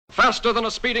Faster than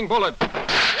a speeding bullet.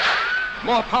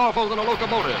 More powerful than a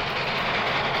locomotive.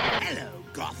 Hello,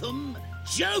 Gotham.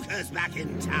 Joker's back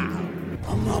in town.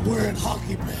 I'm not wearing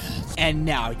hockey pads. And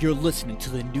now you're listening to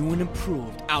the new and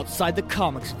improved Outside the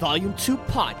Comics Volume 2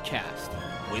 podcast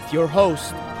with your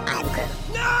host, Anchor.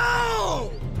 No!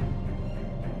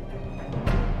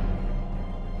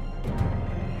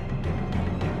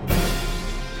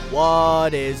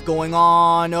 What is going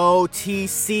on,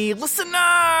 OTC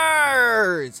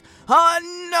listeners?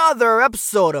 Another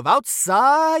episode of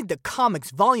Outside the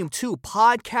Comics Volume 2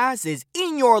 podcast is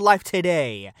in your life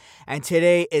today. And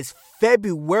today is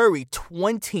February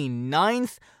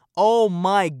 29th. Oh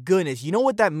my goodness, you know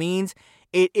what that means?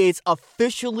 It is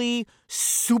officially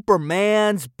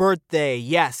Superman's birthday.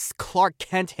 Yes, Clark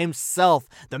Kent himself,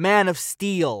 the Man of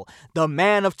Steel, the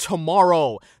Man of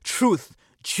Tomorrow, Truth,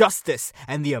 Justice,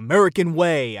 and the American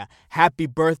Way. Happy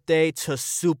birthday to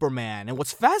Superman. And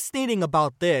what's fascinating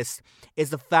about this is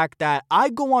the fact that I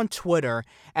go on Twitter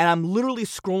and I'm literally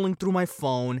scrolling through my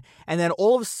phone, and then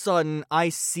all of a sudden I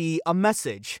see a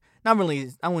message. Not really,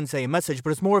 I wouldn't say a message,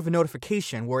 but it's more of a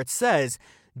notification where it says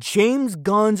James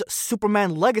Gunn's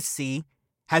Superman Legacy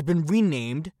has been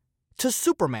renamed to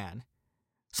Superman.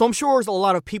 So I'm sure a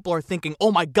lot of people are thinking,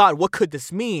 oh my god, what could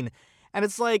this mean? And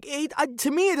it's like,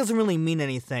 to me, it doesn't really mean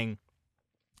anything.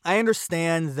 I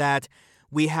understand that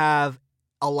we have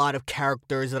a lot of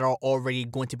characters that are already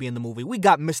going to be in the movie. We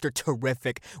got Mr.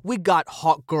 Terrific. We got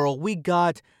Hawkgirl. We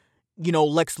got,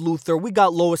 Lex Luthor. We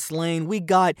got Lois Lane. We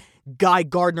got Guy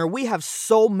Gardner. We have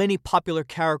so many popular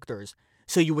characters.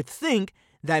 So you would think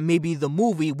that maybe the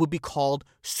movie would be called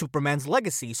Superman's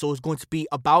Legacy. So it's going to be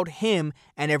about him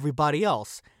and everybody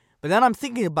else. But then I'm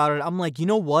thinking about it. I'm like, you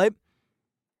know what?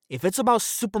 If it's about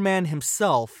Superman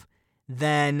himself,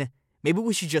 then maybe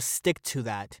we should just stick to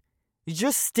that.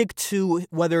 Just stick to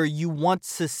whether you want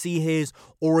to see his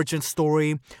origin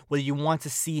story, whether you want to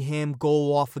see him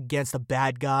go off against a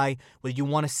bad guy, whether you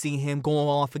want to see him go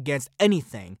off against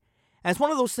anything. And it's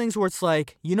one of those things where it's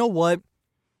like, you know what?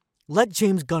 Let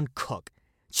James Gunn cook.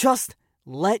 Just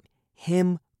let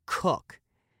him cook.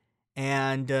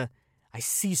 And I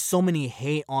see so many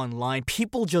hate online.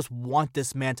 People just want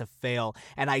this man to fail,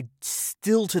 and I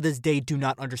still to this day do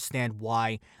not understand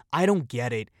why. I don't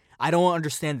get it. I don't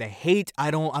understand the hate.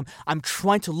 I'm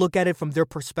trying to look at it from their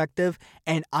perspective,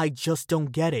 and I just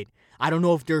don't get it. I don't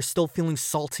know if they're still feeling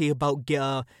salty about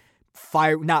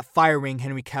not firing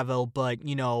Henry Cavill, but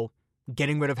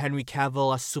getting rid of Henry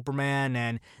Cavill as Superman,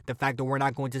 and the fact that we're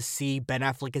not going to see Ben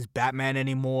Affleck as Batman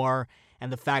anymore.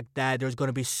 And the fact that there's going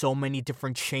to be so many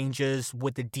different changes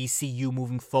with the DCU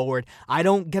moving forward. I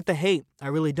don't get the hate. I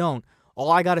really don't.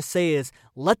 All I gotta say is,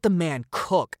 let the man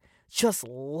cook. Just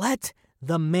let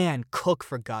the man cook,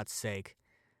 for God's sake.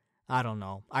 I don't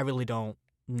know. I really don't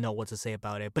know what to say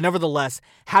about it. But nevertheless,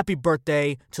 happy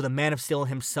birthday to the Man of Steel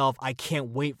himself. I can't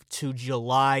wait to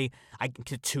July. I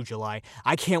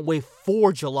can't wait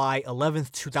for July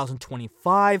 11th,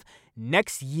 2025,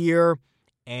 next year.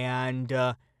 And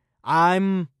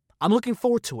I'm looking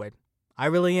forward to it. I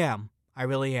really am.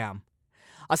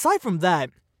 Aside from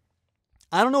that,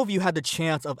 I don't know if you had the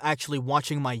chance of actually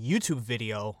watching my YouTube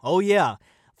video. Oh yeah,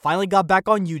 finally got back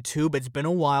on YouTube. It's been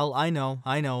a while. I know,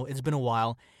 it's been a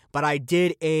while. But I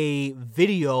did a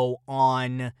video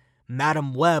on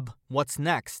Madam Web, What's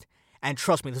Next? And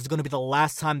trust me, this is going to be the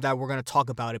last time that we're going to talk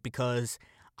about it, because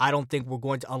I don't think we're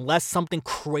going to, unless something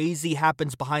crazy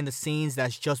happens behind the scenes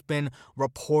that's just been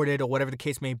reported or whatever the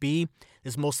case may be,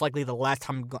 this is most likely the last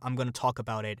time I'm going to talk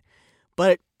about it.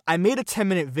 But I made a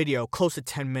 10-minute video, close to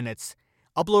 10 minutes,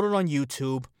 uploaded on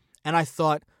YouTube, and I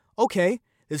thought, okay,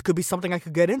 this could be something I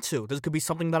could get into. This could be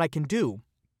something that I can do.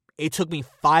 It took me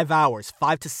 5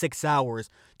 to 6 hours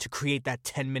to create that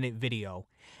 10-minute video.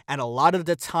 And a lot of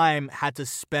the time had to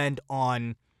spend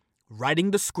on writing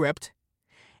the script,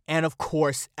 and of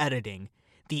course, editing.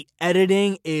 The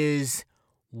editing is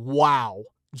wow.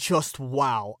 Just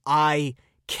wow. I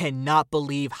cannot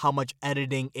believe how much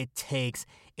editing it takes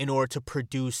in order to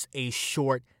produce a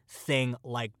short thing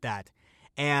like that.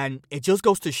 And it just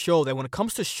goes to show that when it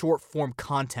comes to short form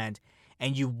content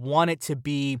and you want it to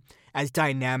be as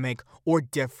dynamic or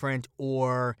different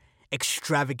or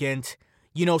extravagant,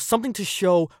 something to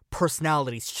show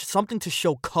personality, something to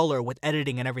show color with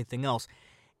editing and everything else.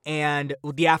 And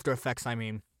with the After Effects,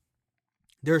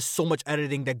 there's so much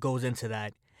editing that goes into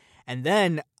that. And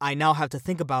then I now have to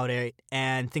think about it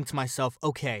and think to myself,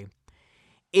 okay,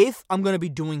 if I'm going to be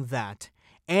doing that,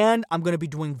 and I'm going to be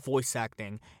doing voice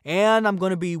acting, and I'm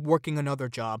going to be working another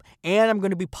job, and I'm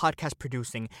going to be podcast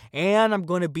producing, and I'm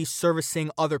going to be servicing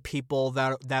other people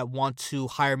that want to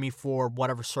hire me for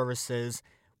whatever services,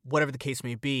 whatever the case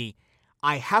may be,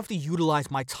 I have to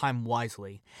utilize my time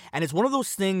wisely. And it's one of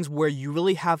those things where you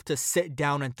really have to sit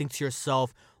down and think to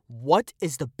yourself, what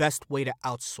is the best way to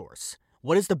outsource?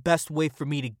 What is the best way for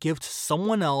me to give to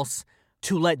someone else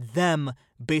to let them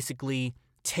basically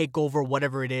take over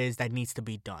whatever it is that needs to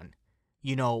be done?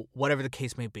 Whatever the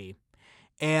case may be.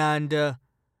 And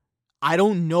I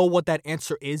don't know what that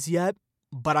answer is yet,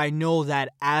 but I know that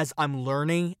as I'm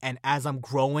learning and as I'm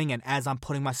growing and as I'm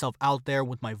putting myself out there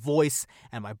with my voice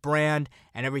and my brand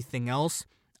and everything else,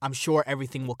 I'm sure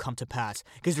everything will come to pass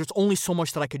because there's only so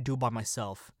much that I could do by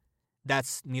myself.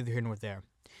 That's neither here nor there.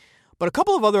 But a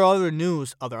couple of other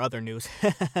news, a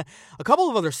couple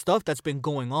of other stuff that's been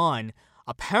going on.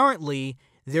 Apparently,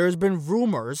 there's been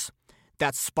rumors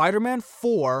that Spider-Man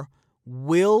 4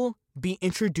 will be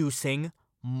introducing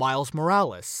Miles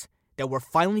Morales. That we're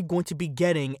finally going to be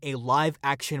getting a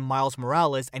live-action Miles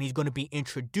Morales, and he's going to be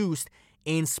introduced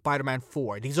in Spider-Man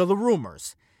 4. These are the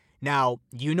rumors. Now,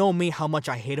 you know me how much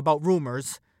I hate about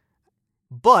rumors,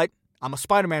 but I'm a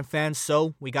Spider-Man fan,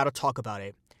 so we got to talk about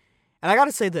it. And I got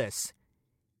to say this.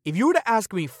 If you were to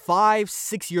ask me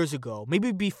 5-6 years ago,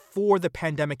 maybe before the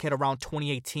pandemic hit around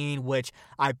 2018, which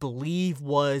I believe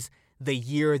was the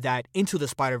year that Into the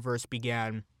Spider-Verse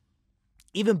began,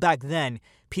 even back then,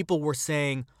 people were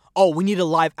saying, oh, we need a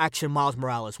live-action Miles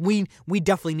Morales. We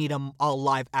definitely need a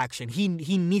live action. He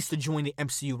needs to join the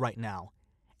MCU right now.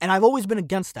 And I've always been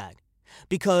against that.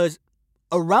 Because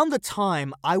around the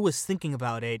time I was thinking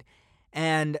about it,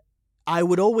 and I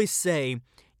would always say,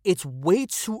 it's way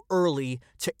too early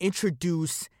to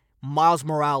introduce Miles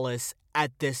Morales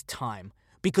at this time.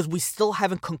 Because we still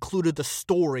haven't concluded the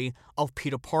story of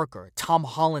Peter Parker, Tom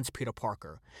Holland's Peter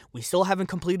Parker. We still haven't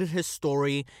completed his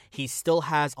story. He still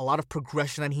has a lot of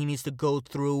progression that he needs to go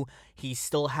through. He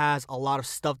still has a lot of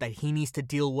stuff that he needs to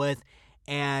deal with.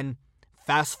 And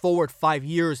fast forward 5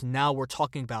 years, now we're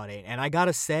talking about it. And I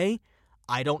gotta say,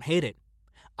 I don't hate it.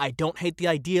 I don't hate the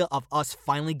idea of us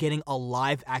finally getting a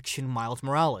live-action Miles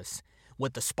Morales.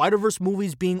 With the Spider-Verse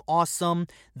movies being awesome,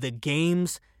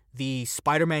 the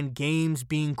Spider-Man games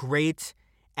being great,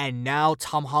 and now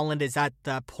Tom Holland is at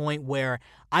that point where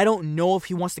I don't know if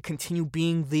he wants to continue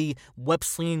being the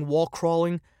web-slinging,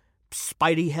 wall-crawling,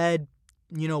 Spidey head,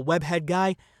 webhead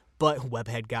guy, but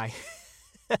webhead guy.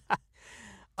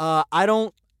 I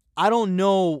don't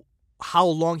know how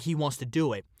long he wants to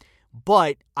do it,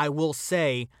 but I will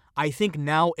say I think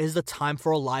now is the time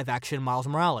for a live-action Miles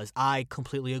Morales. I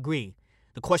completely agree.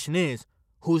 The question is,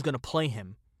 who's going to play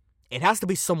him? It has to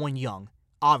be someone young,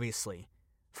 obviously.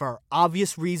 For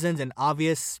obvious reasons and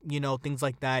obvious, things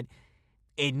like that,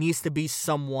 it needs to be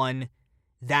someone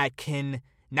that can,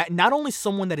 not only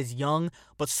someone that is young,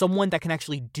 but someone that can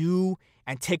actually do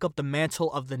and take up the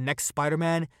mantle of the next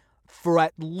Spider-Man for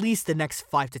at least the next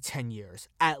 5 to 10 years.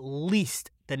 At least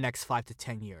the next 5 to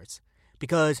 10 years.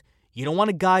 Because you don't want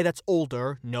a guy that's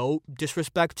older, no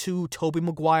disrespect to Tobey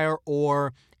Maguire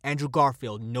or Andrew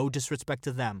Garfield, no disrespect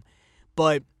to them.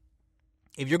 But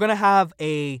if you're going to have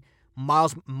a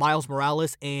Miles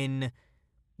Morales in,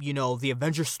 the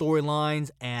Avengers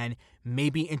storylines and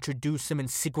maybe introduce him in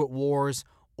Secret Wars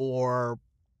or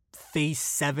Phase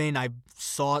 7, I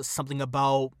saw something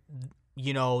about,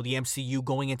 the MCU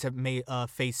going into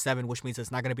Phase 7, which means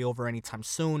it's not going to be over anytime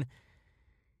soon.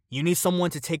 You need someone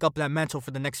to take up that mantle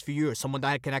for the next few years, someone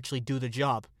that can actually do the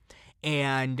job.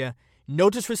 And no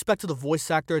disrespect to the voice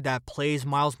actor that plays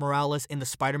Miles Morales in the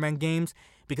Spider-Man games,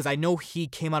 because I know he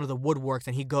came out of the woodworks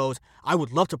and he goes, I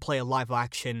would love to play a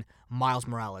live-action Miles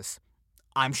Morales.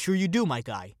 I'm sure you do, my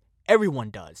guy. Everyone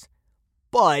does.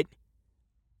 But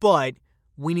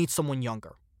we need someone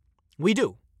younger. We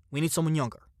do. We need someone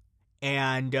younger.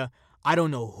 And I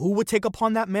don't know who would take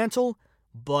upon that mantle,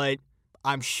 but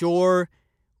I'm sure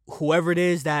whoever it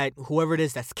is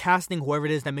that's casting, whoever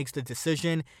it is that makes the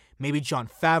decision, maybe Jon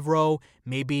Favreau,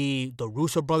 maybe the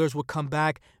Russo brothers would come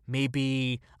back,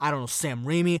 maybe, Sam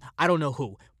Raimi, I don't know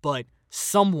who, but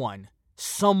someone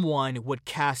would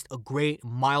cast a great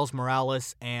Miles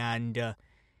Morales, and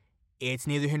it's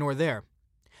neither here nor there.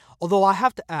 Although I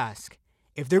have to ask,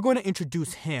 if they're going to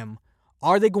introduce him,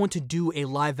 are they going to do a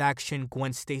live-action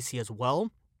Gwen Stacy as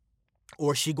well?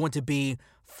 Or is she going to be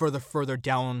further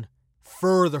down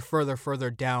the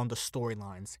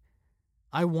storylines?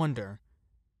 I wonder.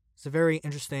 It's a very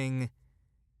interesting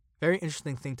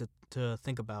thing to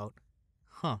think about.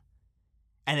 Huh.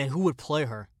 And then who would play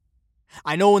her?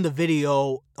 I know on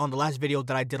the last video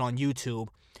that I did on YouTube,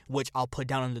 which I'll put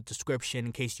down in the description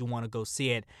in case you want to go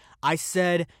see it, I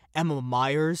said Emma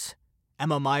Myers,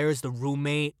 the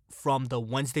roommate from the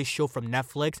Wednesday show from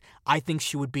Netflix. I think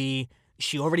she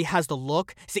already has the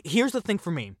look. See, here's the thing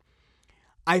for me.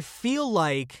 I feel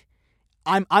like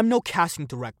I'm no casting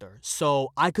director,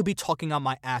 so I could be talking on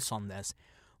my ass on this.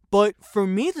 But for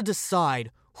me to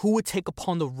decide who would take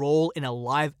upon the role in a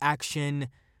live action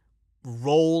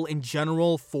role in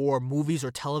general for movies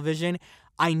or television,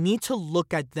 I need to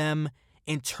look at them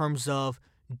in terms of,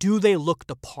 do they look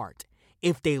the part?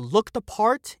 If they look the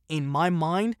part, in my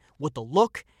mind, with the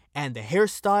look and the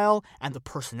hairstyle and the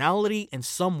personality in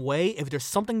some way, if there's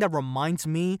something that reminds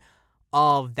me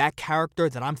of that character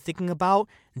that I'm thinking about,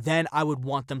 then I would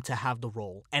want them to have the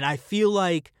role. And I feel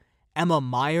like Emma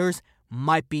Myers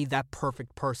might be that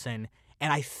perfect person.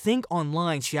 And I think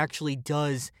online she actually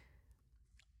does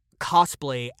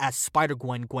cosplay as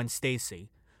Spider-Gwen, Gwen Stacy.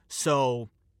 So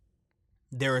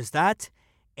there is that,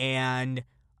 and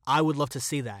I would love to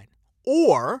see that.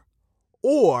 Or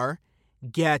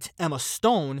get Emma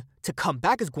Stone to come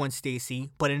back as Gwen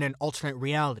Stacy, but in an alternate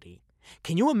reality.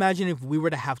 Can you imagine if we were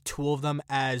to have two of them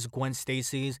as Gwen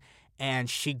Stacy's, and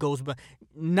she goes back,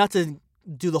 not to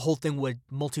do the whole thing with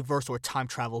multiverse or time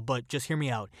travel, but just hear me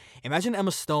out. Imagine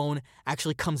Emma Stone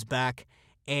actually comes back,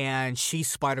 and she's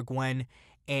Spider-Gwen,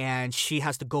 and she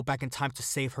has to go back in time to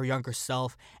save her younger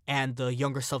self, and the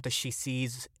younger self that she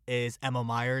sees is Emma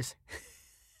Myers.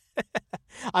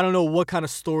 I don't know what kind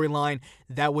of storyline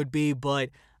that would be, but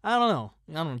I don't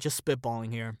know, just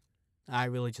spitballing here. I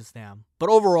really just am. But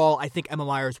overall, I think Emma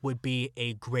Myers would be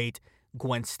a great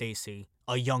Gwen Stacy,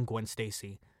 a young Gwen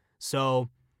Stacy. So,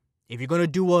 if you're going to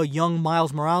do a young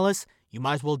Miles Morales, you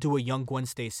might as well do a young Gwen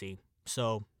Stacy.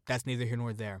 So, that's neither here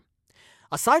nor there.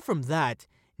 Aside from that,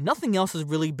 nothing else has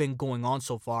really been going on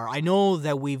so far. I know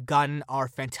that we've gotten our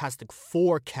Fantastic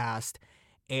Four cast,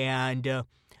 and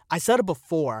I said it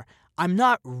before, I'm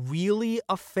not really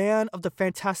a fan of the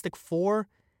Fantastic Four.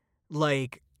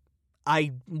 Like,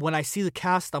 when I see the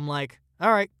cast, I'm like,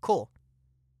 all right, cool.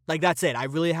 Like, that's it. I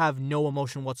really have no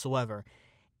emotion whatsoever.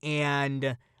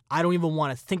 And I don't even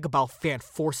want to think about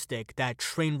Fan4stick, that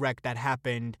train wreck that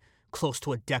happened close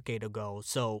to a decade ago.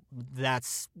 So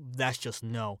that's just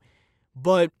no.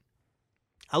 But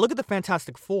I look at the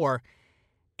Fantastic Four,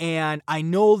 and I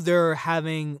know they're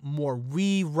having more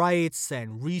rewrites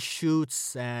and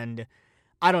reshoots, and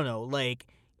I don't know, like,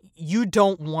 you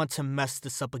don't want to mess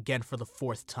this up again for the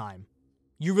fourth time.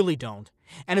 You really don't.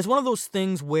 And it's one of those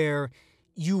things where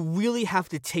you really have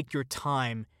to take your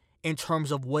time in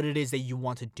terms of what it is that you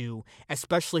want to do,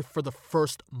 especially for the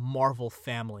first Marvel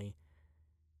family.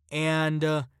 And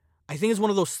I think it's one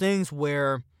of those things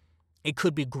where it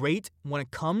could be great when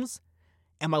it comes.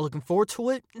 Am I looking forward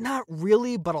to it? Not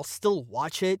really, but I'll still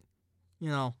watch it.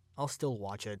 I'll still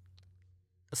watch it.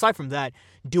 Aside from that,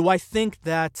 do I think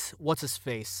that,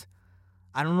 what's-his-face?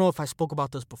 I don't know if I spoke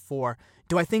about this before.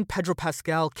 Do I think Pedro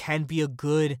Pascal can be a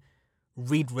good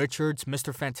Reed Richards,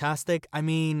 Mr. Fantastic? I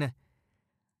mean,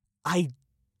 I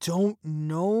don't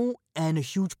know, and a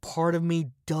huge part of me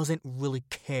doesn't really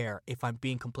care, if I'm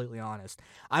being completely honest.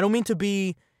 I don't mean to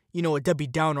be, a Debbie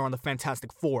Downer on the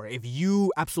Fantastic Four. If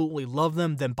you absolutely love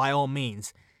them, then by all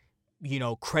means,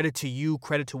 credit to you,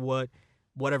 credit to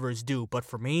whatever is due. But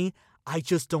for me, I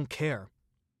just don't care.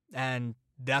 And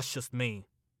that's just me.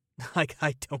 Like,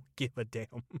 I don't give a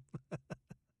damn.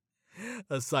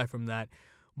 Aside from that.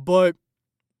 But,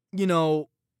 on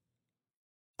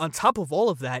top of all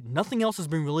of that, nothing else has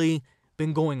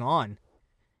been going on.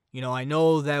 I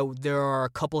know that there are a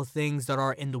couple of things that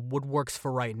are in the woodworks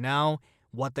for right now.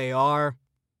 What they are,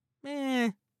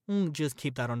 just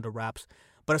keep that under wraps.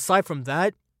 But aside from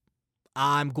that,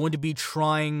 I'm going to be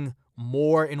trying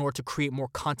more in order to create more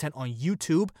content on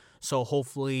YouTube. So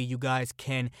hopefully you guys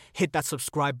can hit that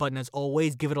subscribe button as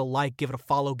always. Give it a like, give it a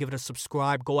follow, give it a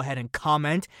subscribe. Go ahead and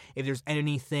comment. If there's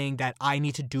anything that I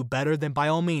need to do better, then by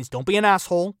all means, don't be an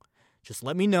asshole. Just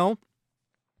let me know.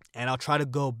 And I'll try to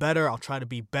go better. I'll try to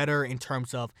be better in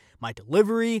terms of my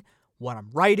delivery, what I'm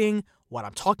writing, what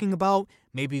I'm talking about.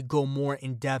 Maybe go more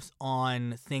in depth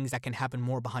on things that can happen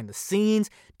more behind the scenes.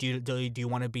 Do you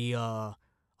want to be a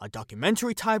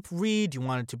documentary type read? Do you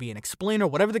want it to be an explainer?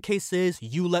 Whatever the case is,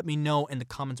 you let me know in the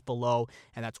comments below.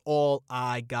 And that's all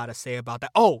I gotta say about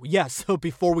that. Oh, yes, so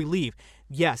before we leave,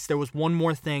 yes, there was one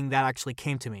more thing that actually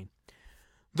came to me.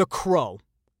 The Crow.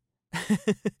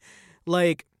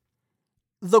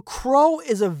 The Crow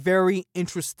is a very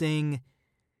interesting,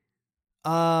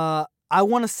 I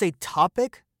want to say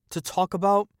topic to talk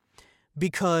about,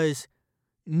 because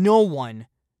no one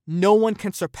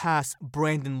can surpass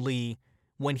Brandon Lee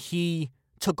when he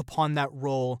took upon that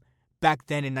role back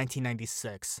then in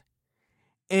 1996.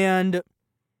 And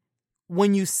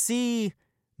when you see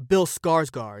Bill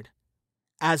Skarsgård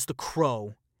as the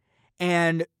Crow,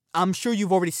 and I'm sure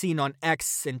you've already seen on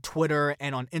X and Twitter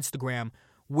and on Instagram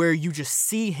where you just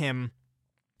see him.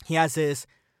 He has his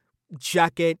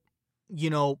jacket,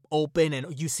 open,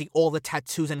 and you see all the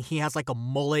tattoos, and he has like a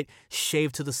mullet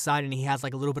shaved to the side, and he has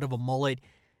like a little bit of a mullet.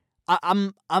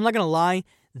 I'm not gonna lie,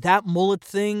 that mullet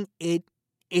thing, it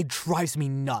drives me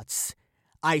nuts.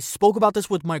 I spoke about this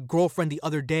with my girlfriend the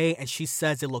other day, and she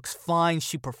says it looks fine.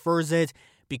 She prefers it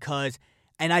because,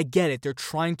 and I get it, they're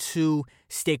trying to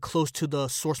stay close to the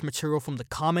source material from the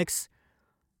comics.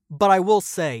 But I will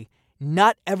say,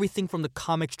 not everything from the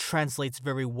comics translates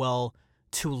very well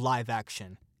to live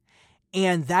action.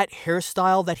 And that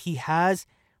hairstyle that he has,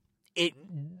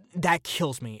 that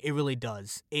kills me. It really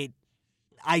does.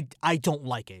 I don't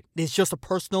like it. It's just a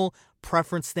personal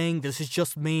preference thing. This is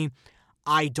just me.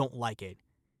 I don't like it.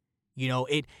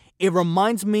 It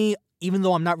reminds me, even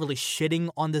though I'm not really shitting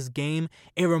on this game,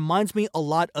 it reminds me a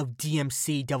lot of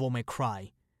DMC Devil May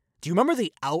Cry. Do you remember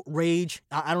the outrage?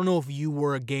 I don't know if you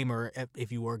were a gamer,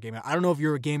 I don't know if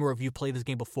you're a gamer or if you played this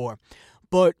game before,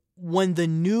 but when the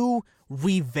new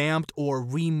revamped or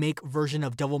remake version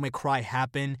of Devil May Cry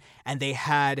happened, and they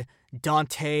had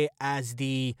Dante as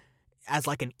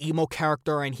like an emo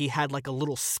character, and he had like a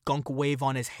little skunk wave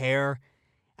on his hair,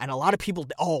 and a lot of people,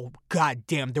 oh god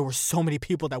damn, there were so many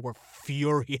people that were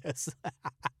furious.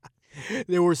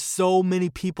 There were so many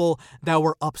people that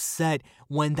were upset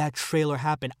when that trailer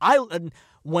happened.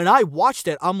 When I watched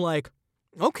it, I'm like,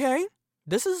 okay,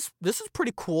 this is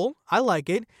pretty cool. I like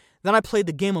it. Then I played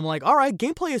the game. I'm like, all right,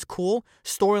 gameplay is cool.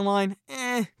 Storyline,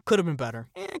 could have been better.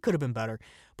 Could have been better.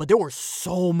 But there were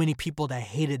so many people that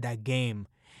hated that game.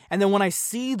 And then when I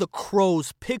see the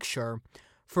Crow's picture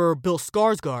for Bill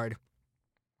Skarsgård,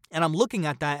 and I'm looking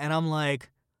at that, and I'm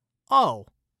like, oh,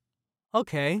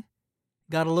 okay.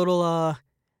 Got a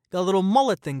little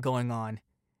mullet thing going on.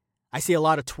 I see a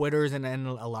lot of Twitters and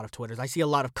a lot of Twitters. I see a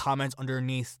lot of comments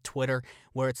underneath Twitter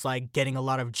where it's like getting a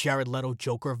lot of Jared Leto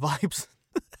Joker vibes.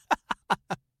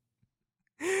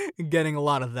 Getting a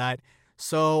lot of that.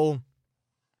 So,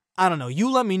 I don't know.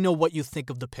 You let me know what you think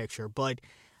of the picture, but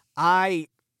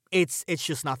it's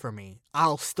just not for me.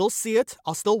 I'll still see it.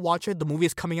 I'll still watch it. The movie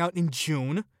is coming out in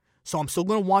June, so I'm still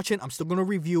going to watch it. I'm still going to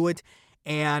review it.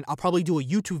 And I'll probably do a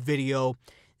YouTube video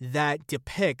that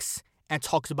depicts and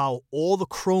talks about all the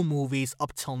Crow movies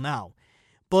up till now.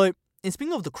 But, and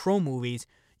speaking of the Crow movies,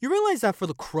 you realize that for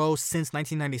the Crow since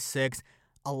 1996,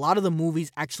 a lot of the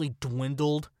movies actually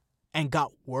dwindled and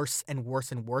got worse and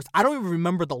worse and worse. I don't even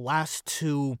remember the last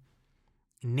two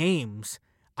names.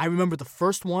 I remember the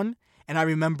first one, and I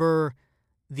remember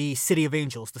the City of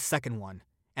Angels, the second one.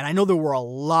 And I know there were a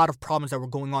lot of problems that were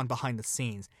going on behind the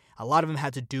scenes. A lot of them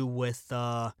had to do with,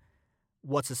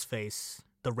 what's-his-face?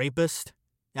 The rapist?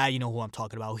 You know who I'm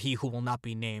talking about. He who will not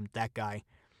be named, that guy.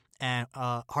 And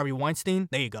Harvey Weinstein?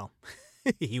 There you go.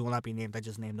 He will not be named. I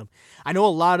just named him. I know a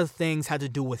lot of things had to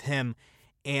do with him.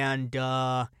 And,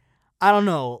 I don't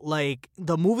know. Like,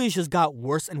 the movies just got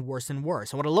worse and worse and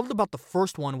worse. And what I loved about the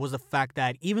first one was the fact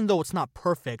that even though it's not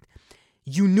perfect,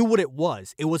 you knew what it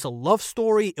was. It was a love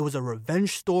story. It was a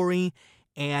revenge story.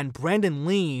 And Brandon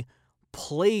Lee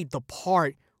played the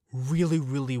part really,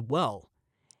 really well.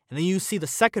 And then you see the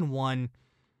second one,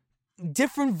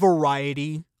 different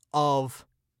variety of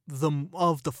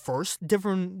the first,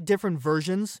 different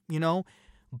versions,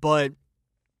 but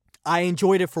I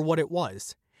enjoyed it for what it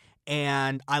was.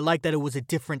 And I like that it was a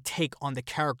different take on the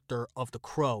character of the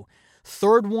Crow.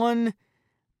 Third one,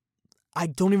 I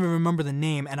don't even remember the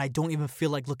name, and I don't even feel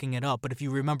like looking it up. But if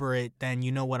you remember it, then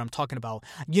you know what I'm talking about.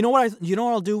 You know what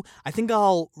I'll do? I think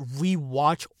I'll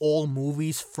rewatch all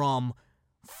movies from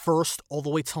first all the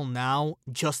way till now,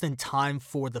 just in time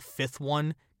for the fifth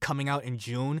one coming out in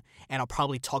June, and I'll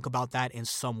probably talk about that in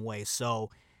some way. So,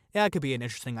 yeah, it could be an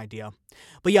interesting idea.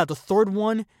 But yeah, the third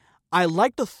one, I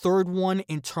liked the third one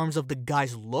in terms of the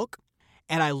guy's look,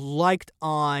 and I liked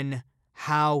on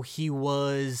how he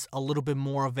was a little bit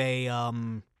more of a,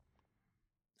 I'm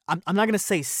not going to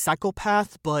say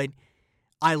psychopath, but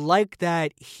I like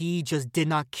that he just did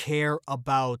not care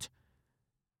about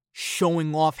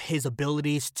showing off his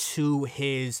abilities to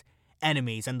his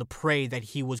enemies and the prey that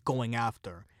he was going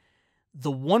after. The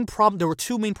one problem, there were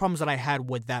two main problems that I had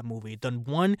with that movie.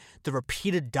 The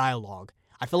repeated dialogue.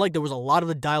 I feel like there was a lot of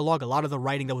the dialogue, a lot of the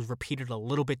writing that was repeated a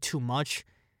little bit too much.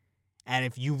 And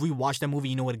if you rewatch that movie,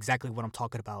 you know exactly what I'm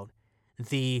talking about.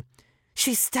 She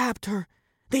stabbed her.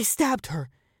 They stabbed her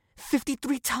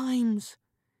 53 times.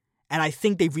 And I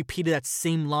think they repeated that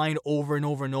same line over and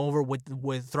over and over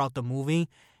with throughout the movie.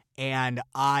 And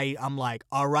I'm like,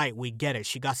 all right, we get it.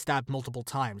 She got stabbed multiple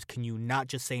times. Can you not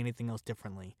just say anything else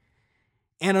differently?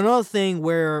 And another thing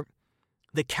where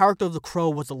the character of the Crow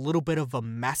was a little bit of a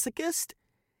masochist.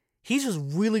 he just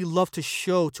really loved to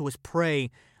show to his prey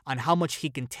on how much he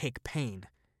can take pain,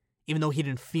 even though he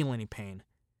didn't feel any pain.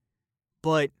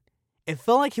 But it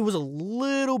felt like he was a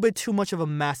little bit too much of a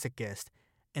masochist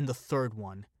in the third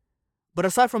one. But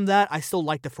aside from that, I still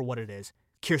liked it for what it is.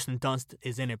 Kirsten Dunst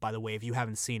is in it, by the way, if you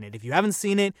haven't seen it. If you haven't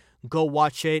seen it, go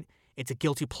watch it. It's a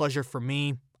guilty pleasure for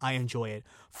me. I enjoy it.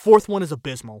 Fourth one is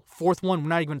abysmal. Fourth one, we're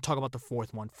not even going to talk about the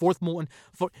fourth one.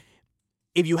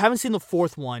 If you haven't seen the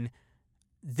fourth one,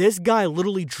 this guy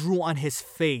literally drew on his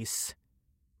face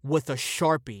with a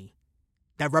Sharpie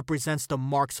that represents the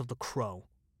marks of the crow.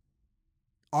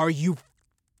 Are you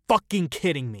fucking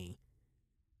kidding me?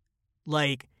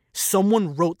 Like,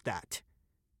 someone wrote that,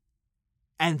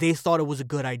 and they thought it was a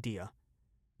good idea.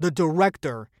 The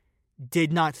director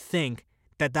did not think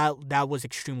that was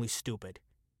extremely stupid.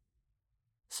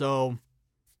 So,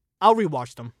 I'll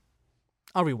rewatch them.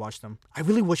 I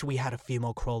really wish we had a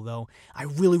female crow, though. I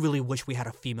really, really wish we had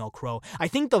a female crow. I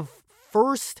think the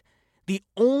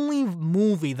only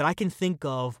movie that I can think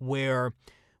of where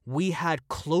we had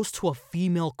close to a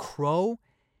female crow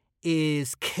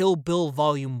is Kill Bill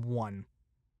Volume 1.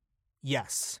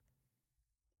 Yes.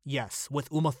 With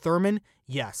Uma Thurman,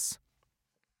 yes.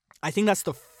 I think that's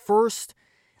the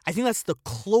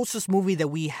closest movie that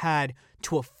we had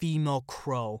to a female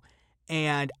crow.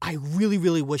 And I really,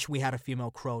 really wish we had a female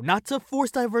crow. Not to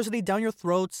force diversity down your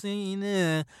throats,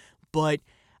 but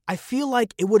I feel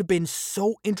like it would have been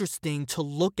so interesting to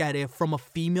look at it from a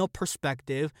female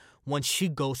perspective when she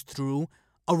goes through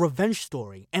a revenge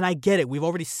story. And I get it. We've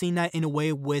already seen that in a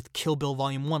way with Kill Bill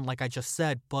Volume 1, like I just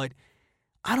said. But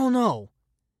I don't know.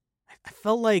 I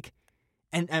felt like,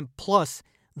 and plus,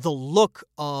 the look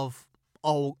of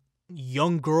a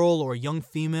young girl or a young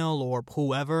female or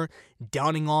whoever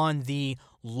donning on the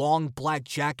long black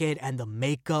jacket and the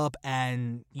makeup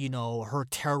and, her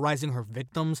terrorizing her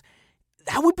victims,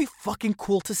 that would be fucking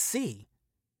cool to see.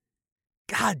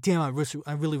 God damn,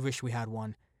 I really wish we had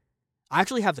one. I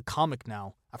actually have the comic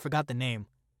now. I forgot the name.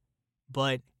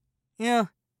 But, yeah.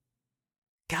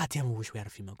 God damn, I wish we had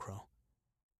a female crow.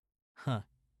 Huh.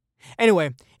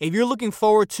 Anyway, if you're looking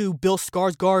forward to Bill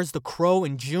Skarsgård's The Crow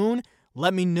in June,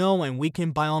 let me know and we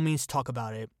can by all means talk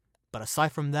about it. But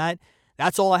aside from that,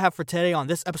 that's all I have for today on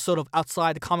this episode of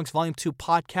Outside the Comics Volume 2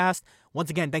 podcast. Once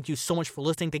again, thank you so much for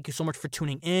listening. Thank you so much for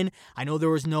tuning in. I know there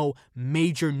was no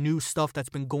major new stuff that's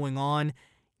been going on.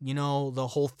 The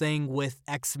whole thing with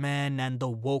X-Men and the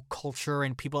woke culture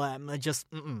and people. I really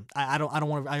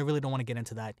don't want to get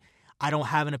into that. I don't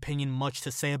have an opinion much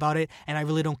to say about it, and I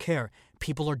really don't care.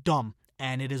 People are dumb,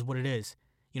 and it is what it is.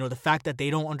 The fact that they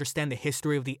don't understand the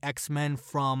history of the X-Men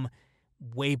from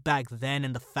way back then,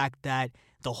 and the fact that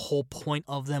the whole point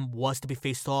of them was to be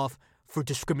faced off for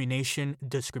discrimination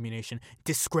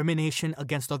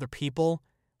against other people,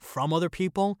 from other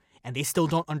people, and they still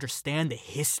don't understand the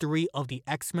history of the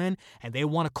X-Men, and they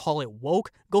want to call it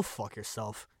woke, go fuck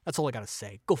yourself. That's all I gotta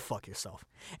say. Go fuck yourself.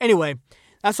 Anyway,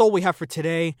 that's all we have for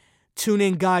today. Tune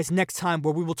in, guys, next time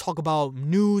where we will talk about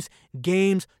news,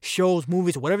 games, shows,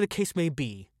 movies, whatever the case may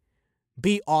be.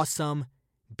 Be awesome.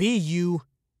 Be you.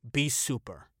 Be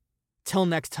super. Till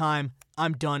next time,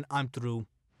 I'm done. I'm through.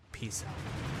 Peace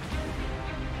out.